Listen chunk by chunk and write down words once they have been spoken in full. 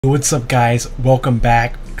What's up, guys? Welcome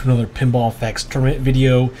back to another Pinball FX tournament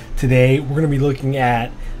video. Today we're going to be looking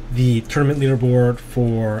at the tournament leaderboard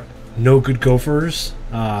for No Good Gophers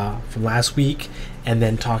from last week, and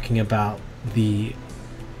then talking about the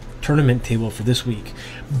tournament table for this week.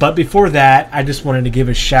 But before that, I just wanted to give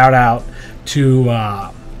a shout out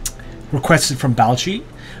to requested from Balchi,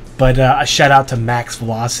 but a shout out to Max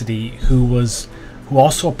Velocity, who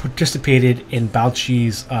also participated in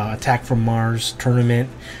Balchi's Attack from Mars tournament,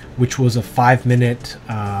 which was a 5-minute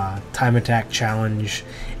time attack challenge,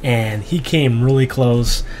 and he came really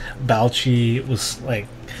close. Balchi was like,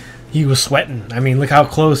 he was sweating. I mean, look how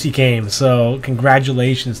close he came. So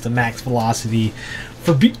congratulations to Max Velocity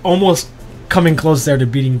for almost coming close there to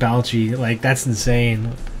beating Balchi. Like, that's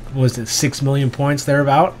insane. Was it 6 million points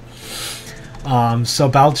thereabout? So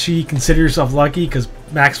Balchi, consider yourself lucky, because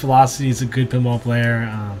Max Velocity is a good pinball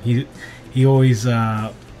player. He always,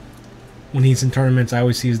 when he's in tournaments, I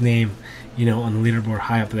always see his name, you know, on the leaderboard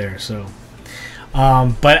high up there. So,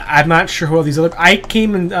 but I'm not sure who all these other. I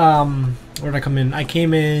came in. Where did I come in? I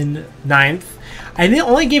came in 9th. I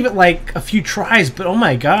only gave it like a few tries, but oh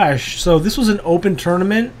my gosh! So this was an open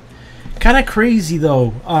tournament. Kind of crazy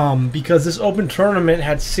though, because this open tournament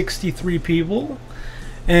had 63 people.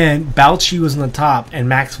 And Balchi was on the top, and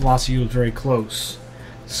Max Velocity was very close.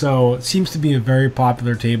 So it seems to be a very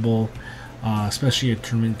popular table, especially a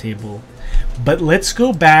tournament table. But let's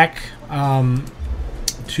go back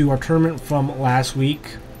to our tournament from last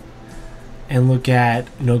week and look at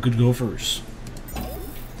No Good Gophers.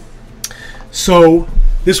 So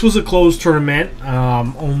this was a closed tournament,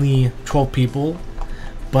 only 12 people,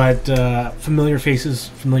 but familiar faces,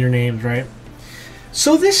 familiar names, right?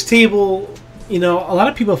 So this table, you know, a lot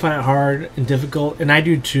of people find it hard and difficult, and I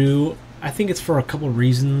do too. I think it's for a couple of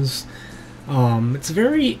reasons. It's a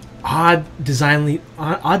very odd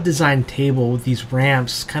design table with these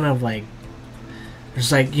ramps, kind of like,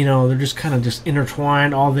 there's like, you know, they're just kind of just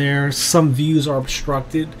intertwined all there. Some views are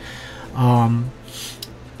obstructed.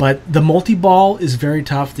 But the multi-ball is very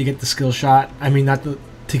tough to get the skill shot. I mean,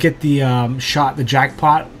 to get the shot, the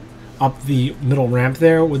jackpot up the middle ramp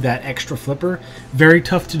there with that extra flipper. Very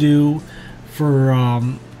tough to do for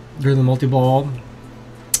during the multi-ball.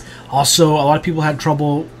 Also, a lot of people had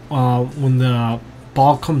trouble when the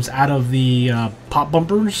ball comes out of the pop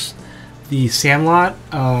bumpers, the sandlot.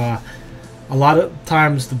 A lot of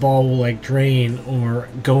times the ball will like drain or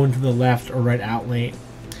go into the left or right out lane.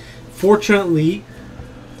 Fortunately,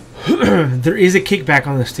 there is a kickback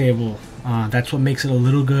on this table. That's what makes it a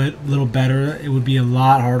little better. It would be a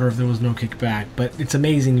lot harder if there was no kickback, but it's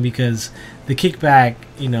amazing because the kickback,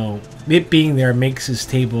 you know, it being there makes this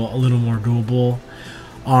table a little more doable.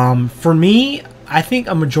 For me, I think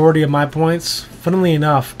a majority of my points, funnily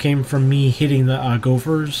enough, came from me hitting the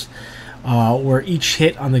Gophers, where each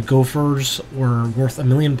hit on the Gophers were worth 1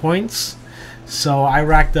 million points. So I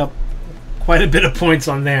racked up quite a bit of points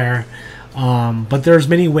on there. But there's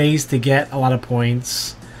many ways to get a lot of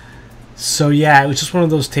points. So yeah, it was just one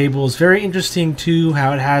of those tables. Very interesting too,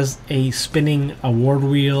 how it has a spinning award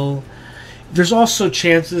wheel. There's also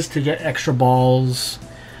chances to get extra balls.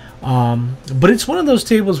 But it's one of those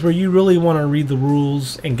tables where you really want to read the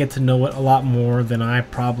rules and get to know it a lot more than I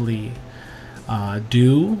probably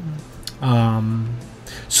do.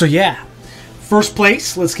 So yeah, first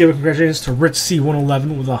place, let's give a congratulations to Rich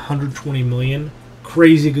C111 with 120 million.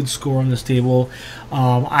 Crazy good score on this table.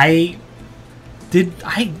 I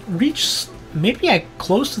reached maybe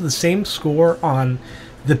close to the same score on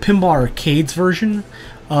the Pinball Arcades version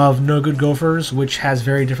of No Good Gophers, which has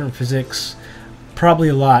very different physics, probably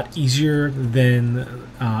a lot easier than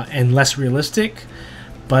and less realistic,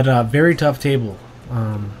 but very tough table.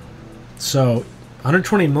 So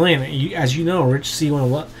 120 million, as you know, Rich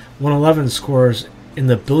C111 scores in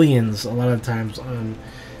the billions a lot of times on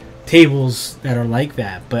tables that are like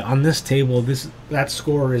that, but on this table, that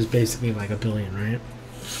score is basically like 1 billion, right?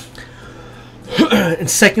 In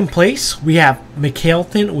second place, we have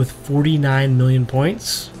McHaleton with 49 million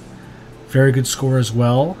points. Very good score as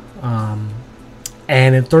well.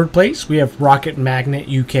 And in third place, we have Rocket Magnet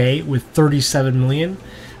UK with 37 million.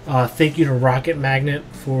 Thank you to Rocket Magnet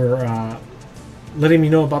for letting me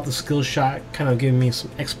know about the skill shot, kind of giving me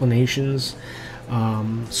some explanations.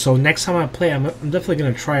 So next time I play, I'm definitely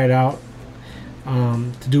going to try it out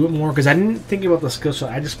to do it more, because I didn't think about the skill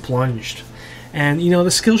shot. I just plunged. And, you know,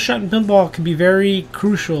 the skill shot in pinball can be very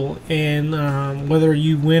crucial in whether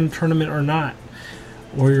you win a tournament or not,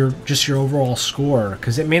 or your overall score,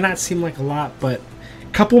 because it may not seem like a lot, but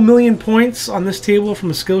a couple million points on this table from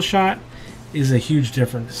a skill shot is a huge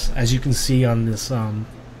difference, as you can see on this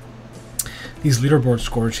these leaderboard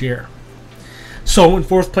scores here. So in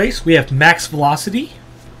fourth place, we have Max Velocity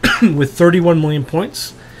with 31 million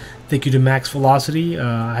points. Thank you to Max Velocity.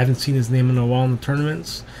 I haven't seen his name in a while in the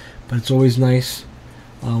tournaments, but it's always nice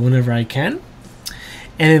whenever I can.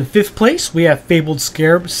 And in fifth place, we have Fabled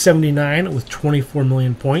Scarab 79 with 24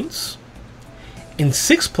 million points. In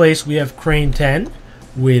sixth place, we have Crane 10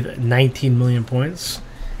 with 19 million points.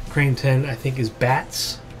 Crane 10, I think, is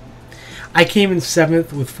Bats. I came in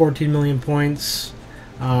seventh with 14 million points.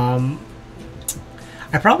 I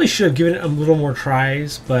probably should have given it a little more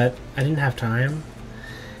tries, but I didn't have time.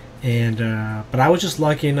 And but I was just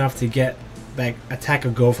lucky enough to get like Attack a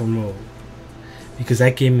Gopher mode, because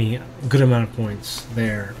that gave me a good amount of points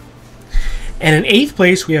there. And in eighth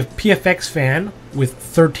place, we have PFX Fan with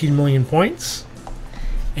 13 million points.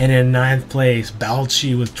 And in ninth place,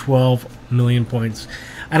 Balchi with 12 million points.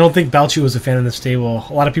 I don't think Balchi was a fan of this table.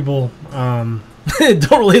 A lot of people don't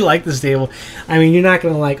really like this table. I mean, you're not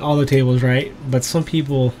going to like all the tables, right? But some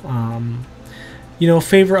people, you know,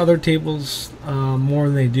 favor other tables more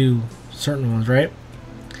than they do certain ones, right?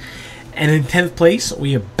 And in 10th place,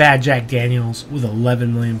 we have Bad Jack Daniels with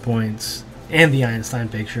 11 million points and the Einstein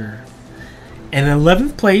picture. And in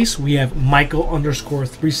 11th place, we have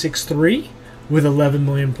Michael_363 with 11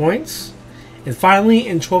 million points. And finally,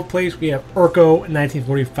 in 12th place, we have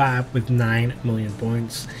Urko1945 with 9 million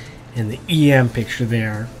points and the EM picture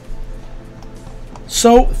there.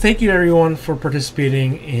 So, thank you to everyone for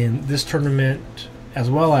participating in this tournament, as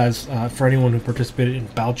well as for anyone who participated in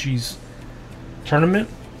Balchi's tournament.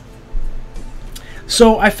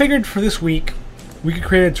 So, I figured for this week, we could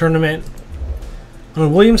create a tournament on a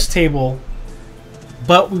Williams table,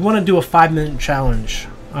 but we want to do a 5-minute challenge.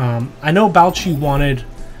 I know Balchi wanted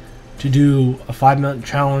to do a 5-minute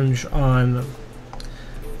challenge on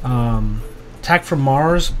Attack from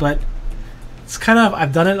Mars, but it's kind of,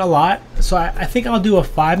 I've done it a lot, so I think I'll do a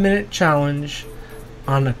 5-minute challenge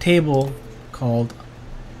on a table called,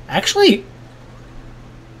 actually,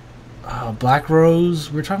 Black Rose.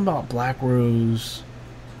 We're talking about Black Rose.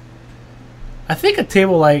 I think a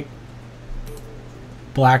table like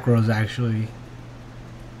Black Rose, actually.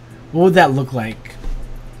 What would that look like?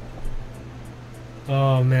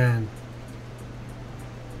 Oh man,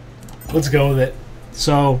 let's go with it.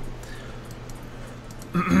 So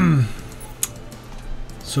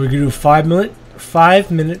so we can do a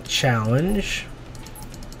 5-minute challenge.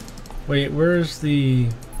 Wait, where's the?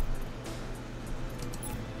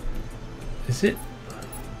 Is it?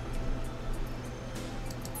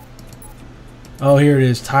 Oh, here it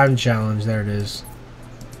is. Time challenge. There it is.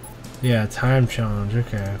 Yeah, time challenge.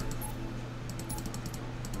 Okay.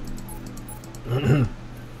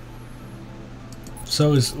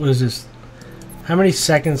 So what is this? How many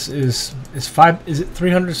seconds is 5? Is it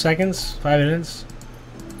 300 seconds? 5 minutes?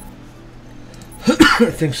 I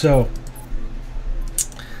think so.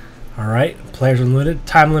 All right. Players unlimited.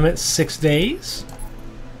 Time limit 6 days.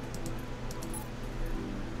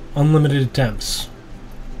 Unlimited attempts.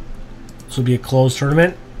 This will be a closed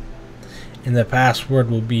tournament, and the password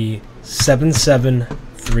will be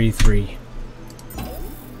 7733.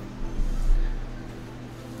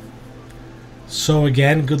 So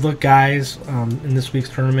again, good luck, guys, in this week's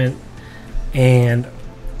tournament. And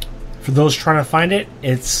for those trying to find it,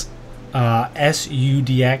 it's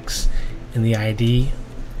SUDX in the ID.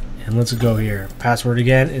 And let's go here. Password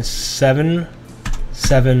again is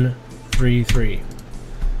 7733.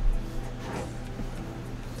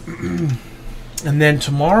 And then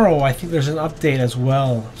tomorrow, I think there's an update as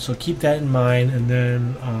well, so keep that in mind. And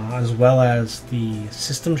then as well as the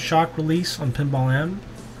System Shock release on Pinball M.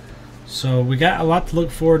 So we got a lot to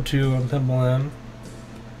look forward to on Pinball M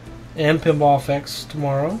and Pinball FX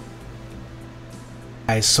tomorrow.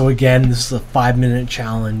 Guys, so again, this is a 5-minute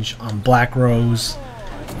challenge on Black Rose.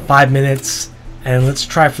 5 minutes, and let's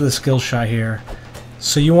try for the skill shot here.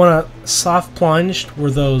 So you want to soft plunge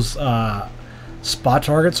where those spot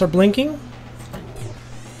targets are blinking,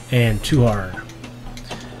 and too hard.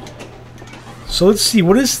 So let's see,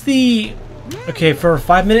 what is the... Okay, for a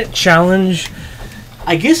 5-minute challenge,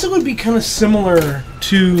 I guess it would be kind of similar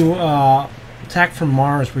to Attack from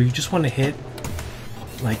Mars, where you just want to hit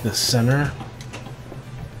like the center,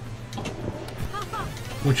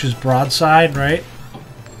 which is broadside, right?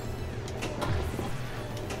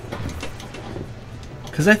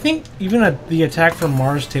 Because I think even at the Attack from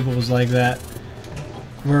Mars table was like that,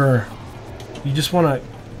 where you just want to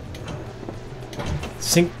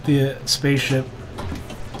sink the spaceship.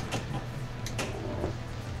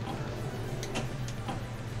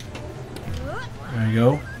 There you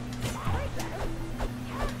go.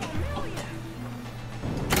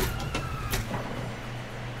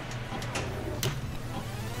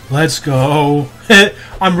 Let's go.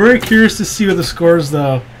 I'm very curious to see what the scores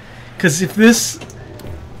though, because if a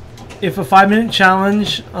 5-minute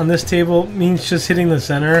challenge on this table means just hitting the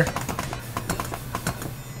center,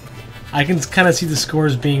 I can kind of see the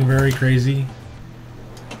scores being very crazy.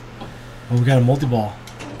 Oh, we got a multi-ball.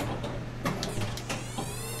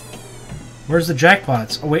 Where's the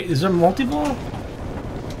jackpots? Oh wait, is there a multi-ball?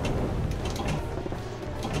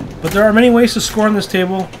 But there are many ways to score on this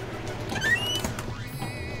table.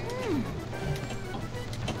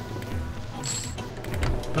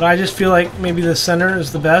 But I just feel like maybe the center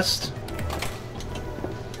is the best.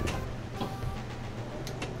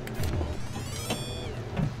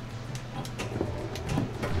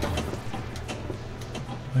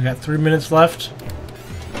 We got 3 minutes left.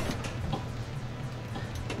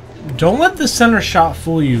 Don't let the center shot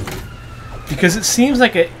fool you, because it seems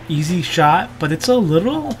like an easy shot, but it's just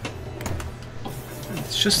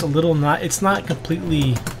a little not, it's not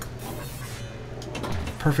completely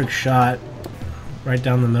perfect shot right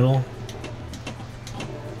down the middle.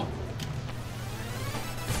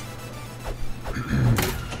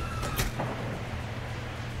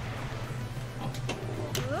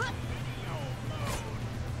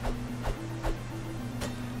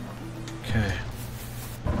 Okay.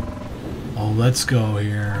 Oh, let's go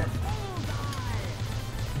here.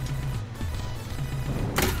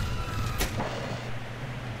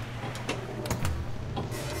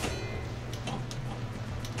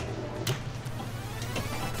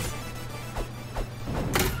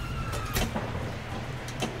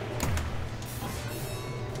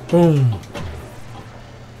 Boom.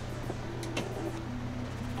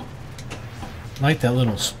 I like that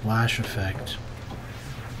little splash effect.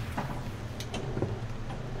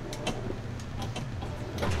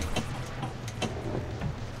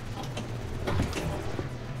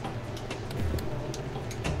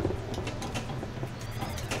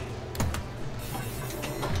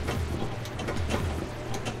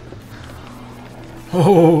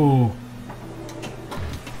 Oh.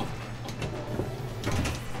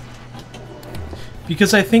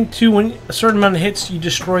 Because I think too, when a certain amount of hits, you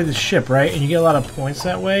destroy the ship, right? And you get a lot of points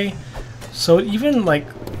that way. So even like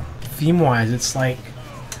theme-wise, it's like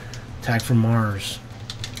Attack from Mars.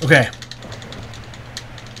 Okay.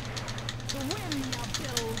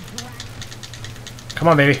 Come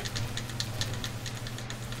on, baby.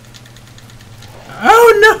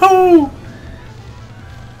 Oh no!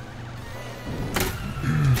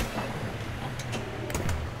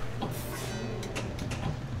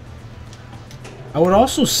 I would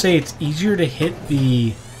also say it's easier to hit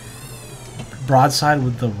the broadside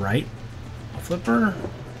with the right flipper.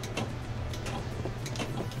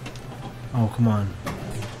 Oh, come on.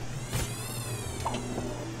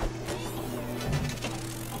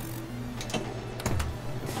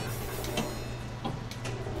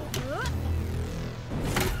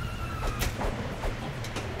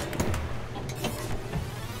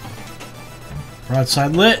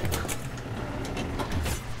 Broadside lit.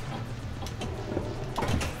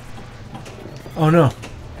 Oh no.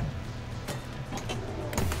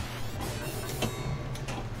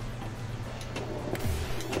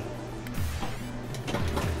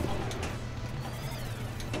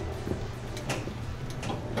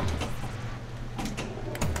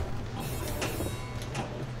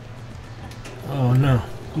 Oh no.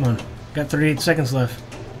 Come on. Got 38 seconds left.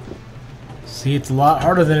 See, it's a lot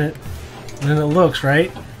harder than it looks,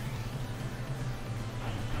 right?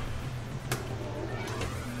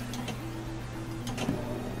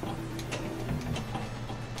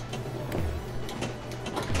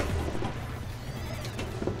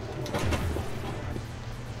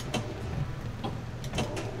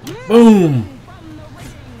 Boom!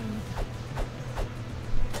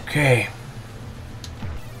 Okay.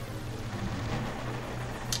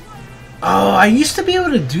 Oh, I used to be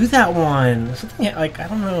able to do that one. Something like, I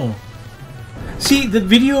don't know. See, the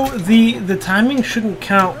video, the timing shouldn't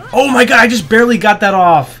count. Oh my god, I just barely got that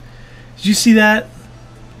off. Did you see that?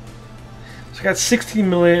 So I got 16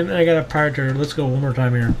 million and I got a power turn. Let's go one more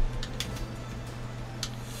time here.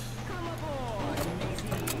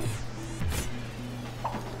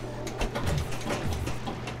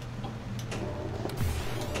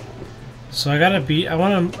 So I gotta beat, I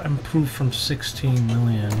want to improve from 16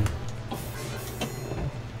 million.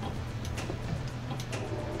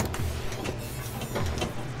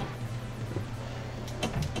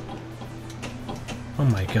 Oh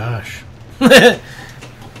my gosh. Do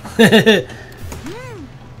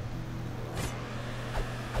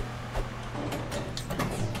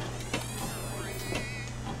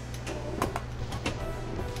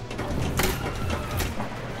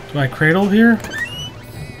I cradle here?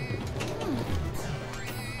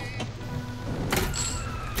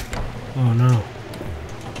 Oh no.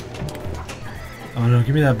 Oh no,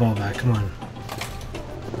 give me that ball back, come on.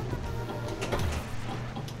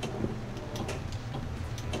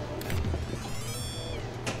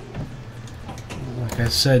 Like I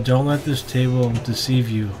said, don't let this table deceive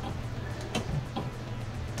you.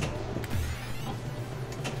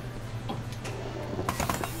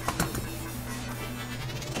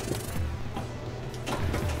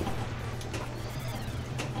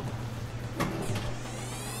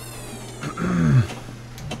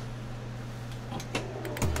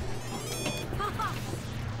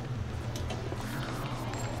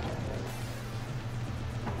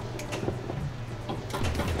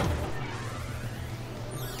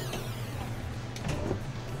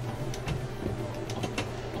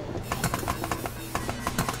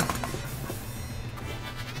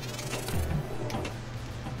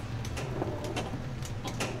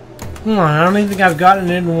 Come on, I don't even think I've gotten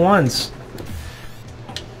it in once.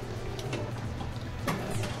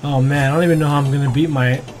 Oh man, I don't even know how I'm gonna beat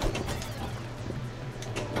my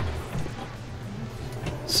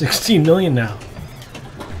 16 million now.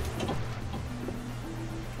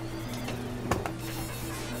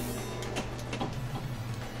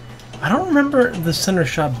 I don't remember the center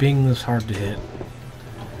shot being this hard to hit.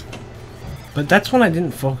 But that's when I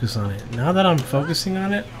didn't focus on it. Now that I'm focusing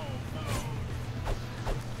on it...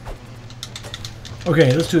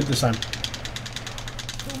 Okay, let's do it this time.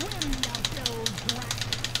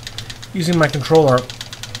 Using my controller.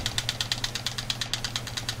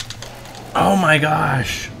 Oh my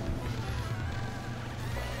gosh.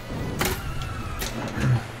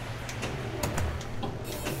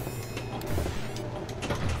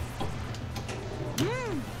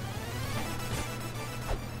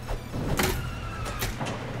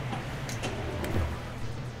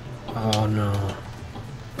 Oh no.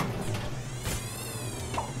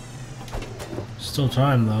 Still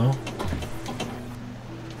time though.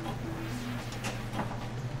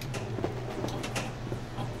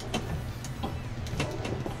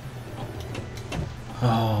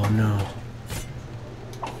 Oh no.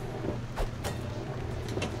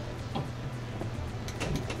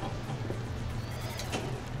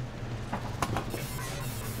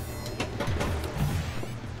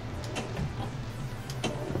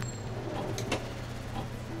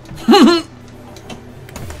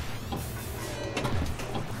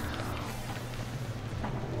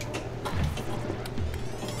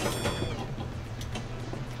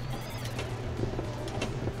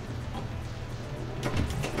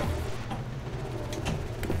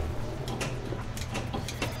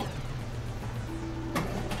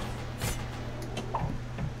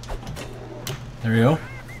 There we go.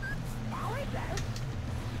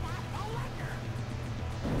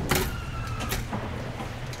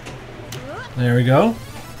 There we go.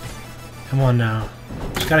 Come on now.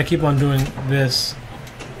 Just gotta keep on doing this.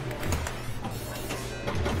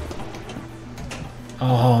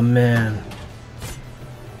 Oh man.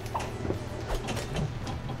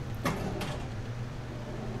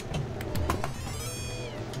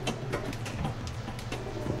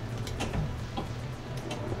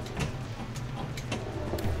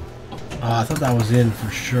 Oh, I thought that was in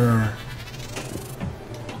for sure.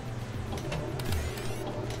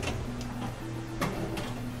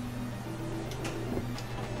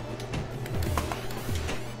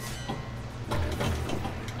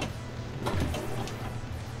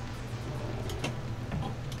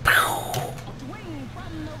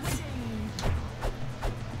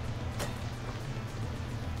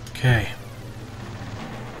 Okay.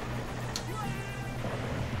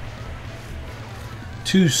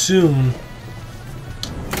 Too soon.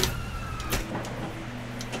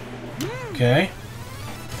 Okay.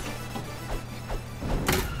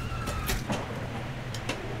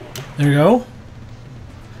 There we go.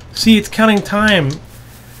 See, it's counting time.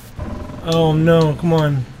 Oh no, come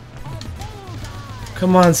on.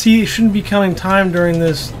 Come on, see, it shouldn't be counting time during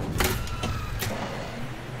this.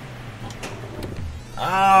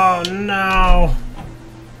 Oh no.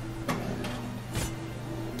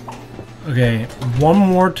 Okay, one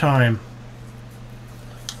more time.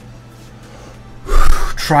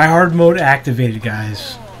 Try hard mode activated,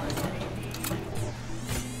 guys.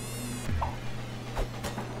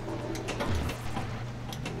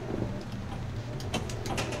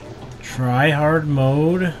 Try hard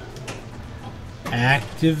mode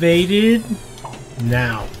activated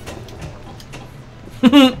now.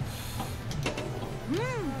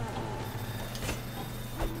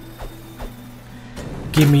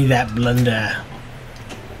 Give me that blunder.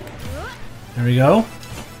 There we go.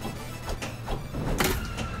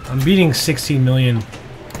 I'm beating 16 million.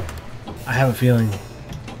 I have a feeling.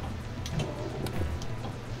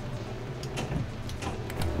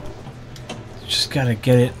 Just gotta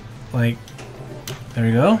get it, like, there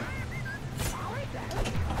we go.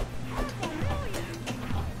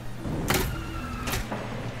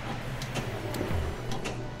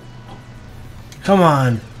 Come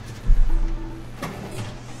on.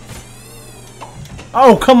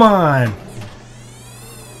 Oh, come on.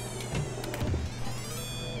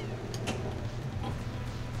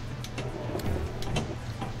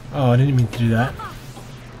 Oh, I didn't mean to do that.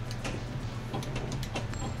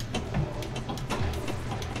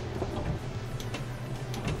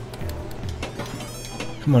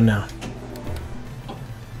 Come on now.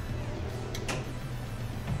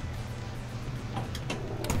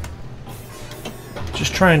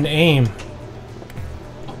 Just trying to aim.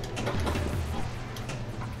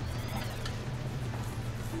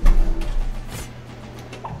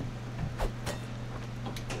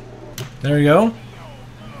 There we go.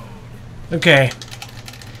 Okay.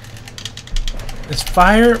 Let's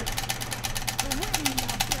fire.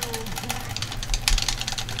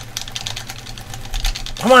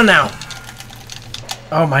 Come on now.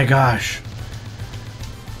 Oh my gosh.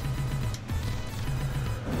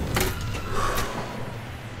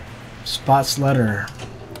 Spot Sledder.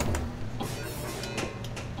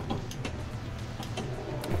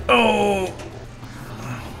 Oh.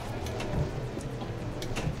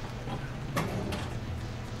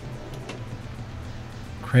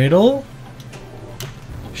 Cradle.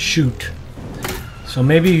 Shoot. So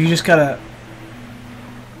maybe you just gotta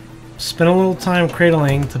spend a little time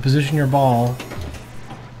cradling to position your ball.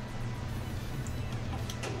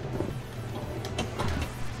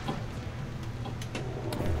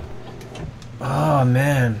 Oh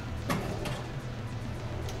man.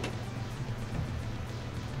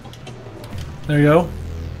 There you go.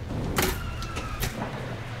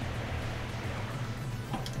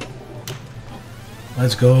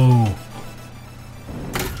 Let's go.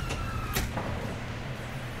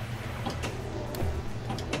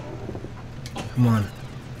 Come on.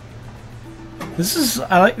 This is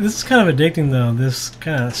this is kind of addicting though, this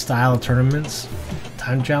kind of style of tournaments.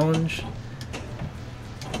 Time challenge.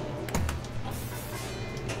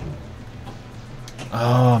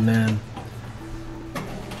 Oh man.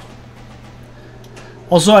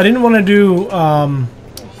 Also, I didn't want to do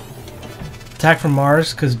Attack from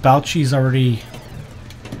Mars because Balchi's already.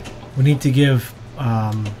 We need to give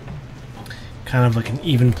kind of like an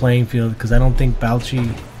even playing field because I don't think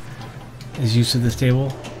Balchi is used to this table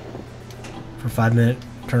for 5-minute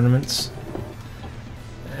tournaments,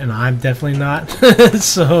 and I'm definitely not.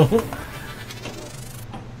 So,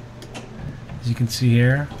 as you can see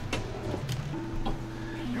here,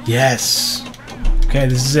 yes. Okay,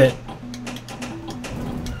 this is it.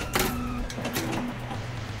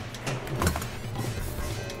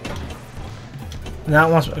 That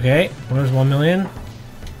wants, okay, where's 1 million?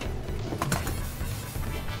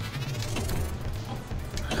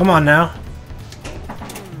 Come on now.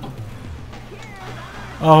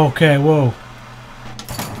 Okay, whoa.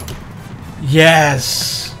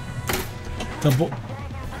 Yes.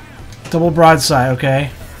 Double broadside,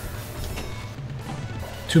 okay.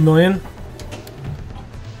 2 million.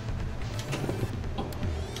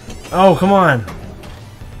 Oh, come on.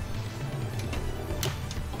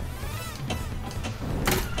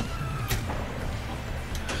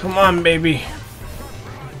 Come on, baby.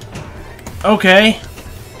 Okay.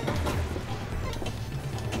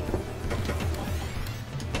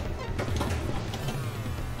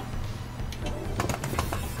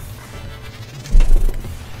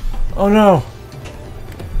 Oh no.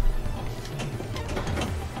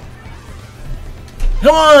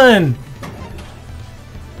 Come on.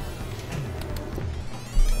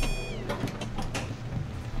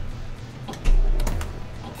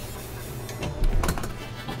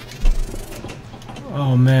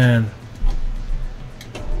 Oh man.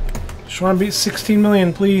 Just want to beat 16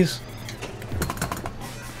 million, please.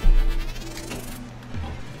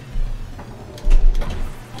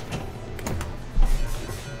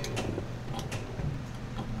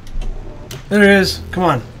 There it is. Come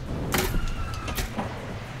on.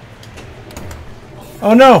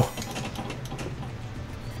 Oh no.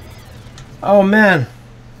 Oh man.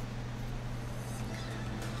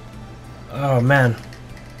 Oh man.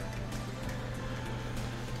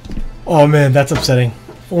 Oh man, that's upsetting.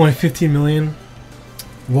 Only 15 million.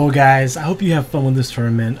 Well guys, I hope you have fun with this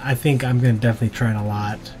tournament. I think I'm going to definitely try it a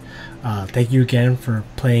lot. Thank you again for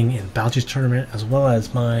playing in Balchi's tournament as well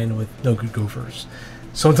as mine with No Good Gophers.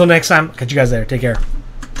 So until next time, catch you guys there. Take care.